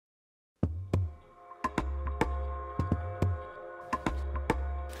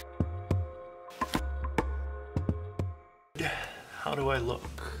How do I look?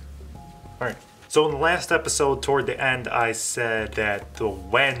 Alright. So in the last episode, toward the end, I said that the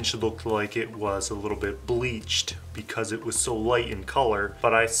wenge looked like it was a little bit bleached because it was so light in color.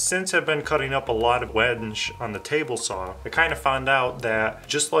 But I since have been cutting up a lot of wenge on the table saw. I kind of found out that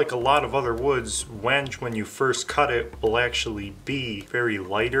just like a lot of other woods, wenge when you first cut it will actually be very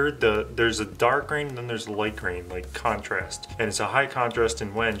lighter. There's a dark grain and then there's a light grain, like contrast. And it's a high contrast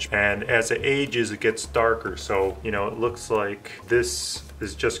in wenge. And as it ages, it gets darker. So, you know, it looks like this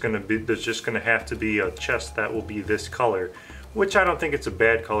is just gonna be, there's just gonna have to be a chest that will be this color, which I don't think it's a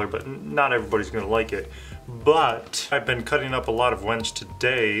bad color, but not everybody's gonna like it. But I've been cutting up a lot of wenge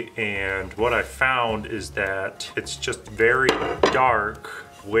today, and what I found is that it's just very dark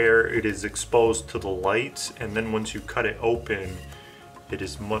where it is exposed to the light, and then once you cut it open, it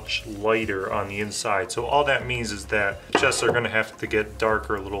is much lighter on the inside. So all that means is that chests are gonna have to get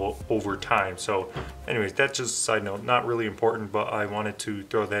darker a little over time. So anyways, that's just a side note, not really important, but I wanted to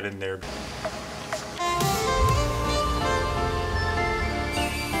throw that in there.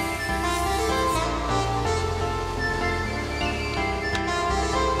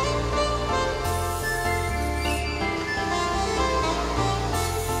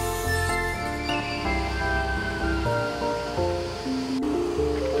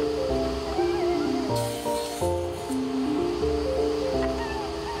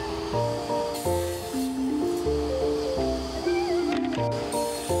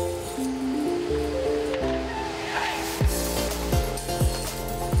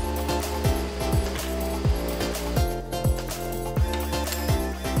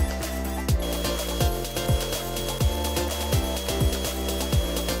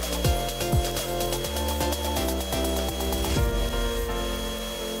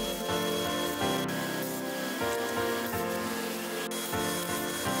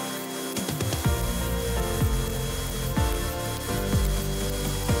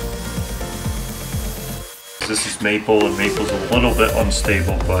 This is maple, and maple's a little bit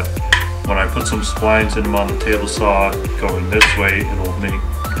unstable, but when I put some splines in them on the table saw going this way, it'll make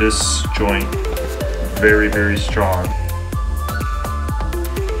this joint very, very strong.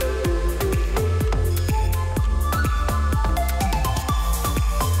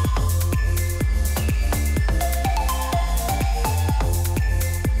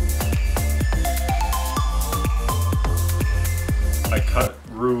 I cut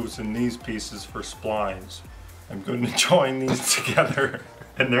grooves in these pieces for splines. I'm going to join these together,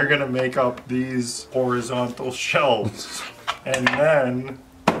 and they're going to make up these horizontal shelves. And then...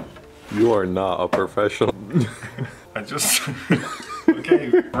 You are not a professional. I just... Okay,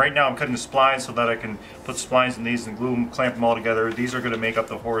 right now I'm cutting the splines so that I can put splines in these and glue them, clamp them all together. These are going to make up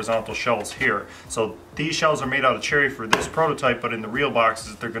the horizontal shelves here. So these shelves are made out of cherry for this prototype, but in the real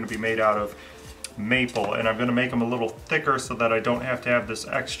boxes they're going to be made out of maple. And I'm going to make them a little thicker so that I don't have to have this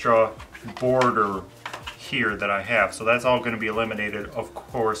extra border here that I have. So that's all going to be eliminated, of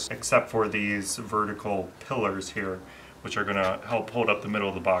course, except for these vertical pillars here, which are going to help hold up the middle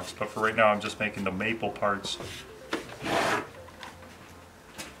of the box. But for right now, I'm just making the maple parts